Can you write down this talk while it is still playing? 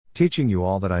Teaching you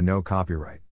all that I know.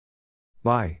 Copyright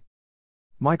by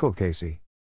Michael Casey.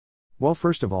 Well,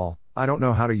 first of all, I don't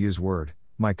know how to use Word.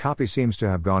 My copy seems to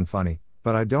have gone funny,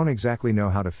 but I don't exactly know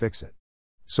how to fix it.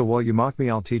 So while you mock me,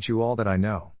 I'll teach you all that I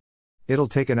know. It'll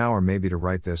take an hour maybe to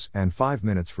write this, and 5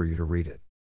 minutes for you to read it.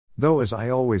 Though, as I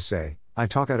always say, I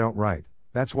talk, I don't write.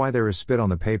 That's why there is spit on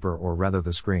the paper, or rather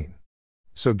the screen.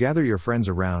 So gather your friends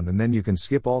around, and then you can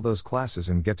skip all those classes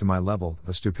and get to my level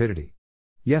of stupidity.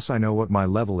 Yes, I know what my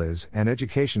level is, and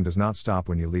education does not stop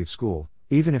when you leave school,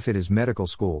 even if it is medical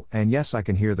school, and yes, I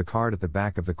can hear the card at the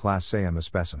back of the class say I'm a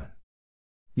specimen.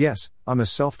 Yes, I'm a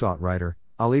self-taught writer.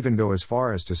 I'll even go as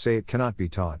far as to say it cannot be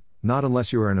taught, not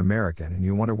unless you are an American and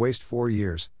you want to waste 4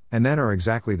 years, and then are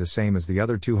exactly the same as the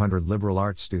other 200 liberal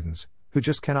arts students, who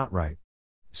just cannot write.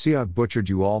 See, I've butchered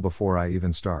you all before I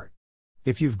even start.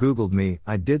 If you've Googled me,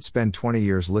 I did spend 20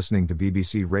 years listening to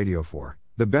BBC Radio 4,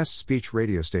 the best speech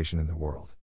radio station in the world.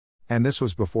 And this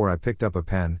was before I picked up a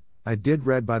pen. I did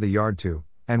read by the yard too,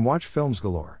 and watch films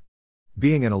galore.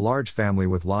 Being in a large family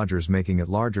with lodgers making it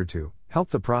larger too,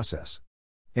 helped the process.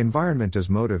 Environment does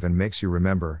motive and makes you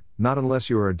remember, not unless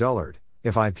you are a dullard.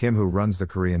 If I Kim, who runs the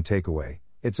Korean takeaway,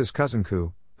 it's his cousin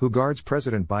Koo, who guards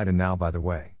President Biden now, by the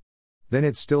way. Then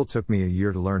it still took me a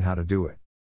year to learn how to do it.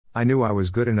 I knew I was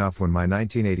good enough when my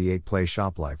 1988 play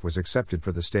Shoplife was accepted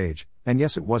for the stage, and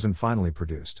yes, it wasn't finally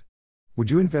produced. Would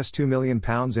you invest £2 million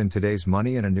in today's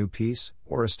money in a new piece,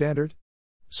 or a standard?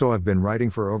 So I've been writing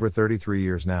for over 33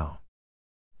 years now.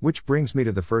 Which brings me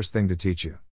to the first thing to teach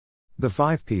you. The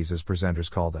 5 P's, as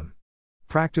presenters call them.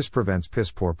 Practice prevents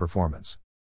piss-poor performance.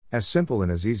 As simple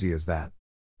and as easy as that.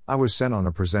 I was sent on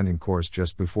a presenting course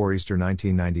just before Easter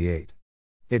 1998.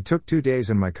 It took 2 days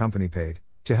and my company paid,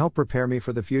 to help prepare me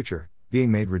for the future, being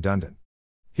made redundant.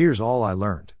 Here's all I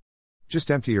learned.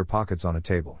 Just empty your pockets on a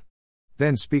table.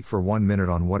 Then speak for 1 minute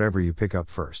on whatever you pick up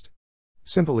first.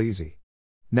 Simple, easy.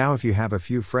 Now if you have a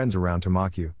few friends around to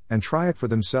mock you, and try it for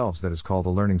themselves, that is called a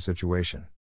learning situation.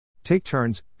 Take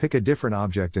turns, pick a different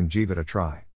object and give it a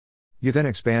try. You then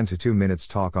expand to 2 minutes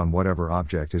talk on whatever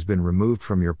object has been removed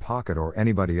from your pocket or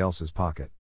anybody else's pocket.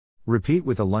 Repeat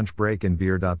with a lunch break and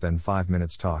beer. Then 5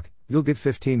 minutes talk, you'll get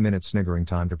 15 minutes sniggering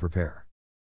time to prepare.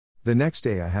 The next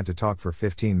day I had to talk for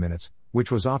 15 minutes, which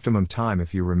was optimum time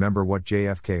if you remember what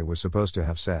JFK was supposed to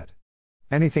have said.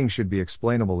 Anything should be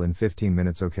explainable in 15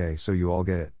 minutes, okay, so you all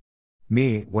get it.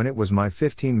 Me, when it was my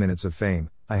 15 minutes of fame,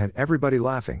 I had everybody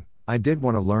laughing. I did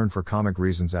want to learn for comic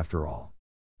reasons after all.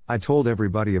 I told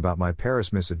everybody about my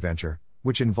Paris misadventure,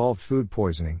 which involved food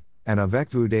poisoning, and avec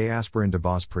vous des aspirin de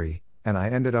base prix, and I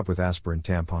ended up with aspirin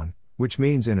tampon, which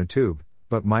means in a tube,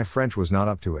 but my French was not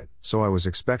up to it, so I was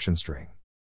expectation string.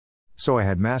 So I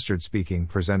had mastered speaking,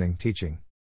 presenting, teaching.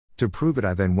 To prove it,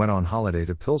 I then went on holiday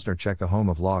to Pilsner, Czech, the home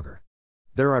of lager.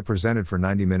 There I presented for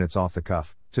 90 minutes off the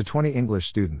cuff, to 20 English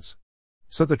students.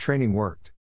 So the training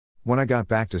worked. When I got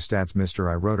back to Statsminister,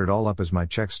 I wrote it all up as my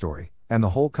Czech story, and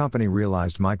the whole company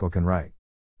realized Michael can write.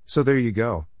 So there you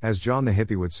go, as John the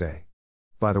hippie would say.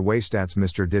 By the way,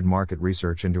 Statsminister did market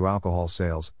research into alcohol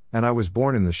sales, and I was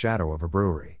born in the shadow of a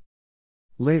brewery.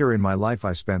 Later in my life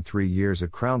I spent 3 years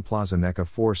at Crown Plaza Neck, a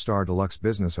 4-star deluxe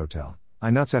business hotel. I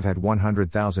nuts have had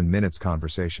 100,000 minutes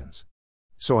conversations.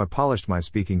 So I polished my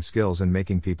speaking skills and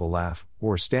making people laugh,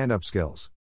 or stand-up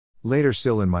skills. Later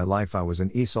still in my life I was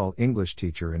an ESOL English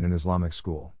teacher in an Islamic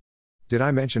school. Did I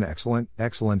mention excellent,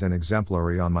 and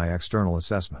exemplary on my external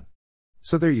assessment?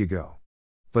 So there you go.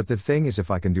 But the thing is, if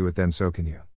I can do it, then so can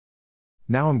you.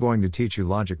 Now I'm going to teach you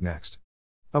logic next.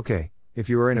 Okay, if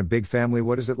you are in a big family,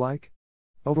 what is it like?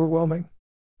 Overwhelming?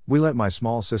 We let my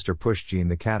small sister push Jean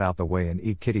the cat out the way and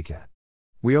eat kitty cat.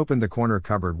 We opened the corner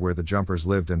cupboard where the jumpers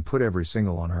lived and put every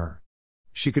single on her.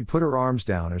 She could put her arms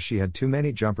down as she had too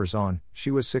many jumpers on.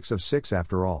 She was 6 of 6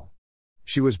 after all.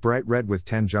 She was bright red with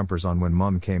 10 jumpers on when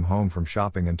Mum came home from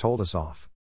shopping and told us off.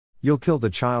 "You'll kill the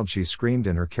child," she screamed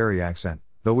in her Kerry accent,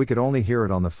 though we could only hear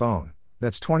it on the phone.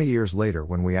 That's 20 years later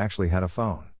when we actually had a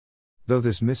phone. Though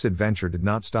this misadventure did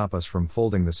not stop us from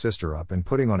folding the sister up and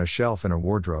putting on a shelf in a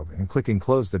wardrobe and clicking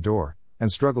close the door,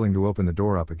 and struggling to open the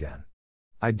door up again.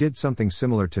 I did something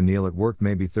similar to Neil at work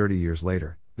maybe 30 years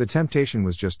later. The temptation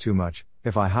was just too much.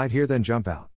 If I hide here, then jump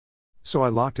out. So I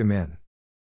locked him in.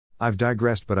 I've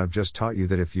digressed, but I've just taught you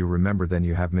that if you remember, then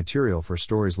you have material for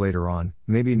stories later on,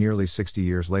 maybe nearly 60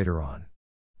 years later on.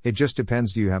 It just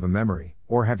depends, do you have a memory,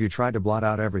 or have you tried to blot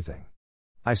out everything?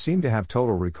 I seem to have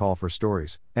total recall for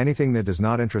stories. Anything that does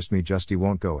not interest me just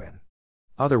won't go in.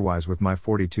 Otherwise, with my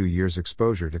 42 years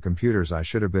exposure to computers, I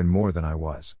should have been more than I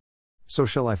was. So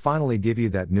shall I finally give you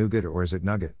that nougat, or is it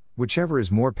nugget? Whichever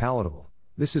is more palatable.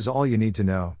 This is all you need to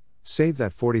know. Save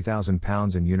that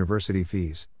 £40,000 in university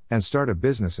fees, and start a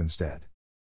business instead.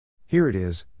 Here it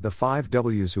is, the 5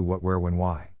 W's: who, what, where, when,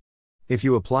 why. If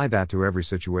you apply that to every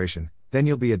situation, then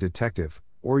you'll be a detective,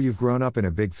 or you've grown up in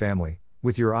a big family,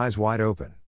 with your eyes wide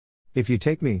open. If you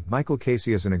take me, Michael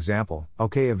Casey, as an example,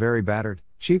 okay, a very battered,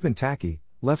 cheap and tacky,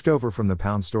 leftover from the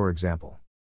pound store example.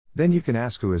 Then you can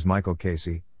ask, who is Michael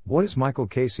Casey, what is Michael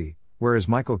Casey, where is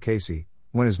Michael Casey,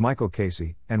 when is Michael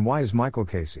Casey, and why is Michael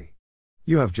Casey?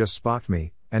 You have just spocked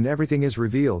me, and everything is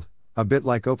revealed, a bit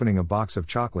like opening a box of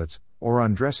chocolates, or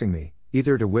undressing me,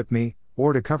 either to whip me,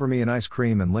 or to cover me in ice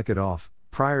cream and lick it off,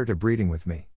 prior to breeding with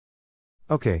me.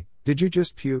 Okay, did you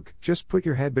just puke, just put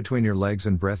your head between your legs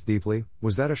and breath deeply?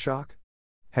 Was that a shock?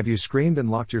 Have you screamed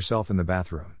and locked yourself in the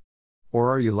bathroom?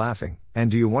 Or are you laughing, and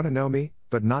do you want to know me,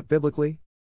 but not biblically?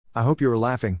 I hope you are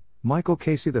laughing. Michael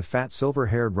Casey, the fat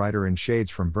silver-haired writer in shades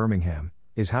from Birmingham,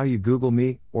 is how you Google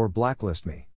me, or blacklist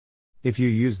me. If you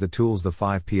use the tools, the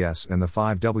 5 PS and the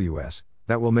 5 WS,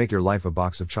 that will make your life a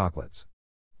box of chocolates.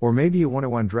 Or maybe you want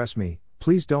to undress me,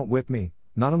 please don't whip me,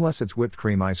 not unless it's whipped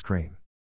cream ice cream.